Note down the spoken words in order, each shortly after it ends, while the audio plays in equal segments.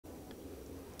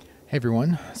Hey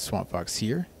everyone, Swamp Fox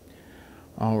here.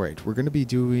 Alright, we're going to be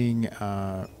doing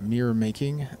mirror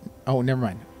making. Oh, never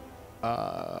mind.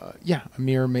 Yeah, a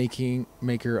mirror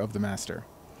maker of the master.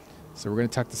 So we're going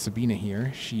to talk to Sabina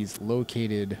here. She's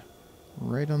located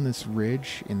right on this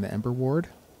ridge in the Ember Ward.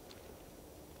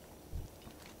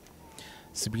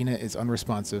 Sabina is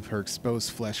unresponsive, her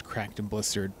exposed flesh cracked and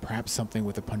blistered. Perhaps something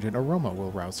with a pungent aroma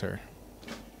will rouse her.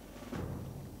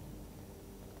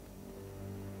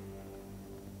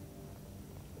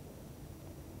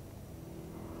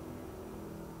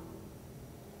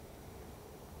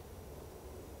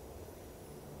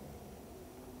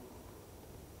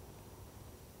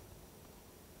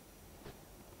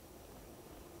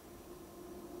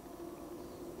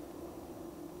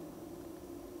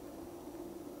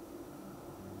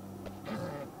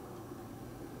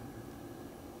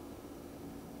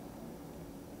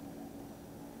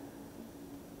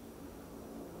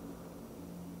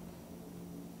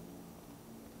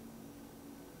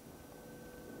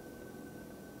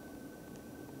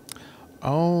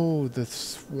 Oh, the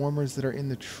swarmers that are in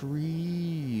the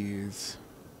trees.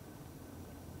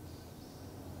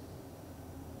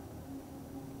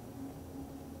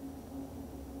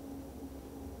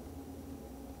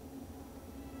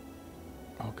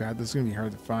 Oh god, this is going to be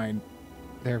hard to find.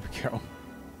 There we go.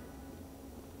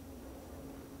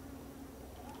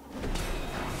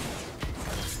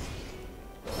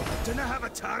 Didn't I have a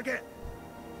target?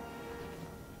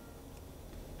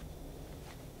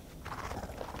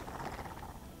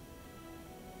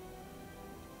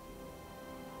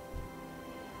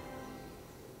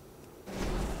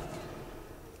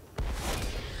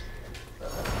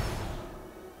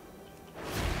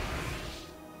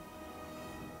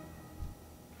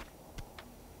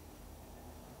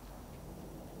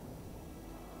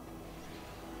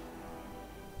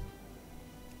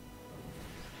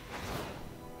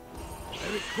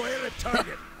 Require a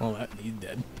target. Well, he's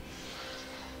dead.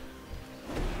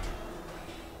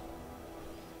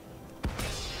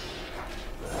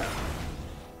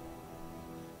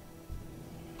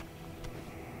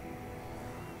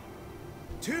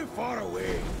 Too far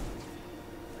away.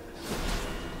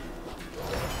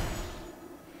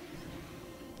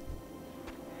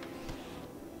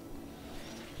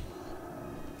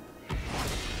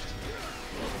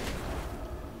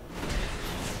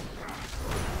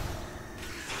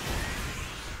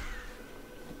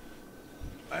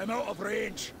 I'm out of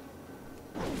range.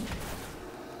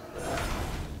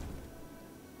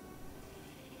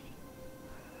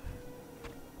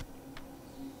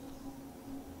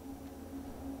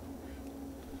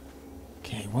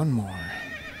 Okay, one more.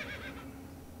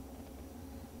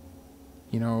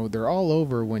 You know, they're all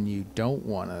over when you don't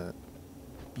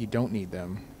need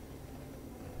them.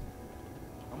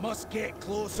 I must get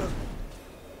closer.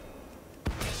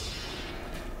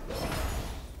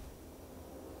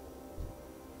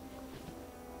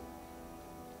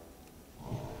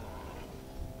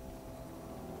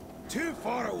 Too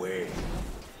far away.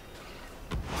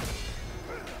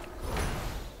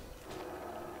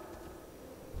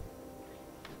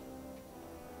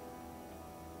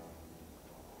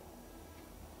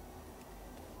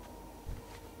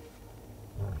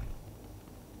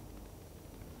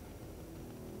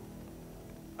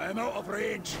 I'm out of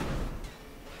range.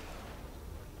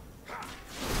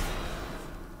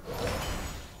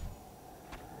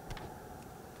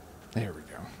 There we go.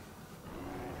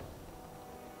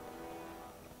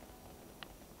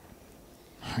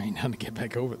 Alright, now to get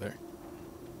back over there.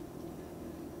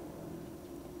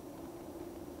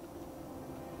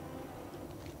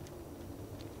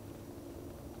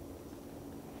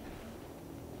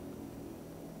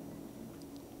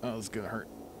 Oh, this is gonna hurt.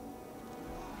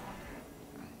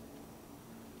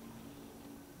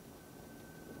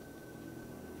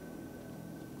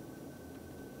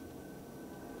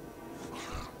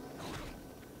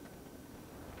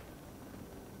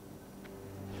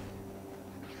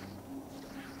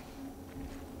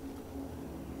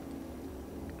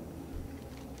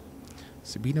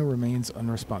 Sabina remains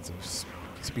unresponsive.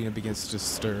 Sabina begins to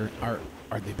stir. Are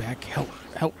they back?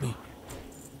 Help me.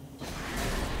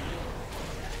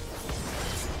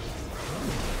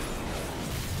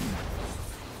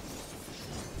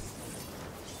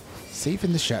 Safe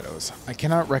in the shadows. I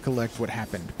cannot recollect what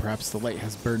happened. Perhaps the light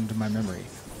has burdened my memory.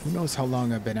 Who knows how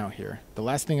long I've been out here? The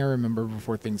last thing I remember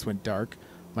before things went dark,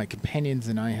 my companions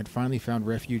and I had finally found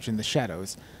refuge in the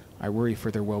shadows. I worry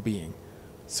for their well-being.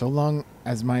 So long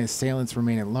as my assailants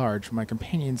remain at large, my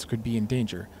companions could be in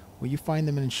danger. Will you find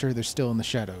them and ensure they're still in the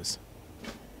shadows?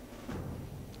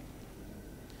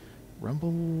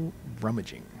 Rubble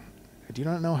Rummaging. I do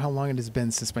not know how long it has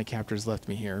been since my captors left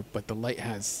me here, but the light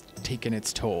has taken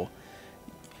its toll.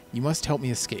 You must help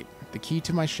me escape. The key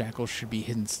to my shackles should be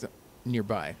hidden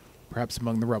nearby, perhaps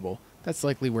among the rubble. That's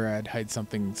likely where I'd hide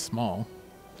something small.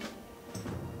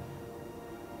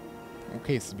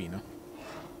 Okay, Sabina.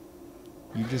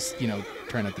 You just,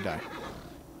 try not to die.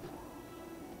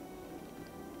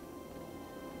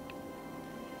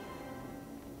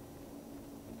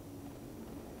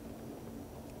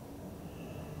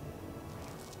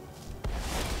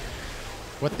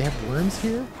 What, they have worms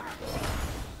here?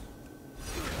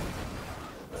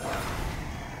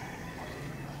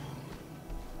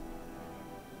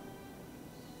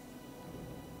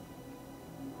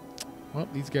 Well,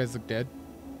 these guys look dead.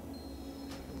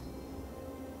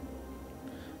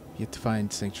 Yet to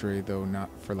find sanctuary, though not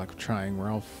for lack of trying. We're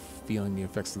all feeling the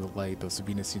effects of the light, though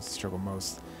Sabina seems to struggle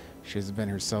most. She hasn't been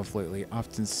herself lately,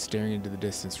 often staring into the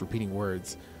distance, repeating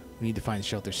words. We need to find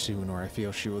shelter soon, or I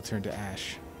feel she will turn to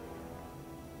ash.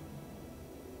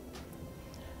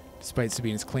 Despite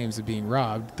Sabina's claims of being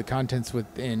robbed, the contents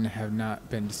within have not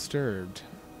been disturbed.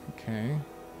 Okay.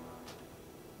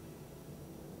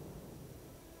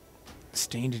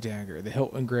 Stained dagger. The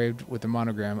hilt engraved with the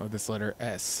monogram of this letter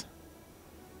S.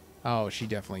 Oh, she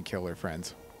definitely killed her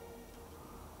friends.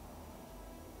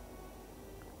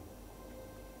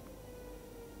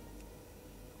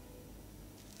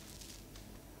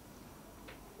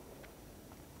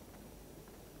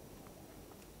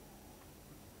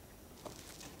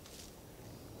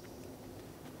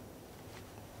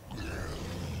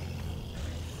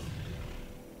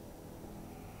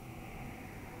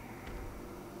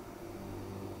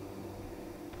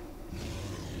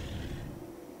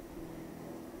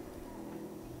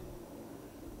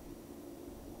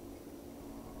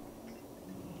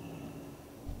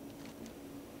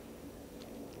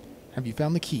 Have you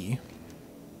found the key?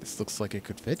 This looks like it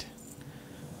could fit.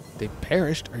 They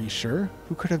perished, are you sure?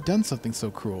 Who could have done something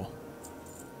so cruel?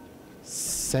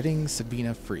 Setting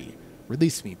Sabina free.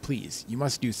 Release me, please. You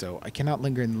must do so. I cannot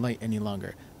linger in the light any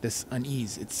longer. This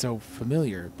unease, it's so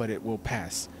familiar, but it will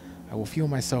pass. I will feel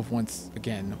myself once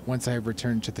again, once I have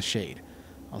returned to the shade.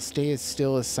 I'll stay as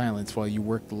still as silence while you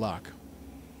work the lock.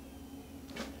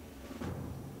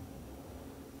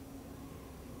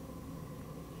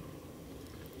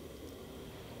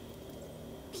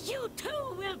 You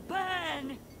too will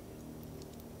burn!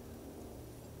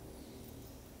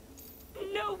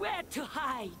 Nowhere to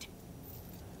hide!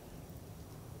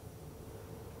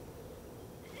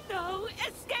 No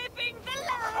escaping the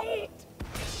light!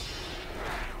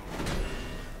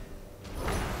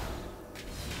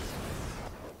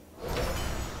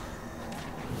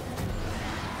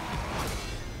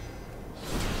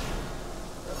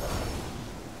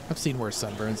 I've seen worse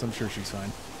sunburns. I'm sure she's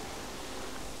fine.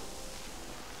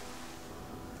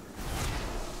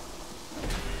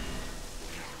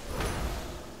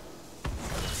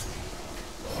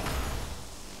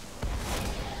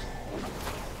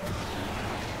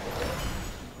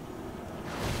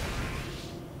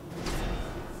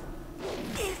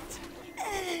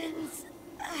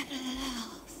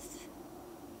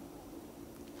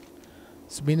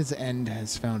 Sabina's end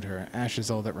has found her. Ash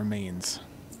is all that remains.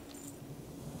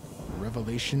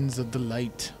 Revelations of the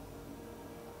light.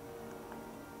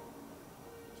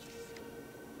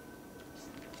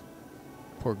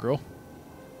 Poor girl.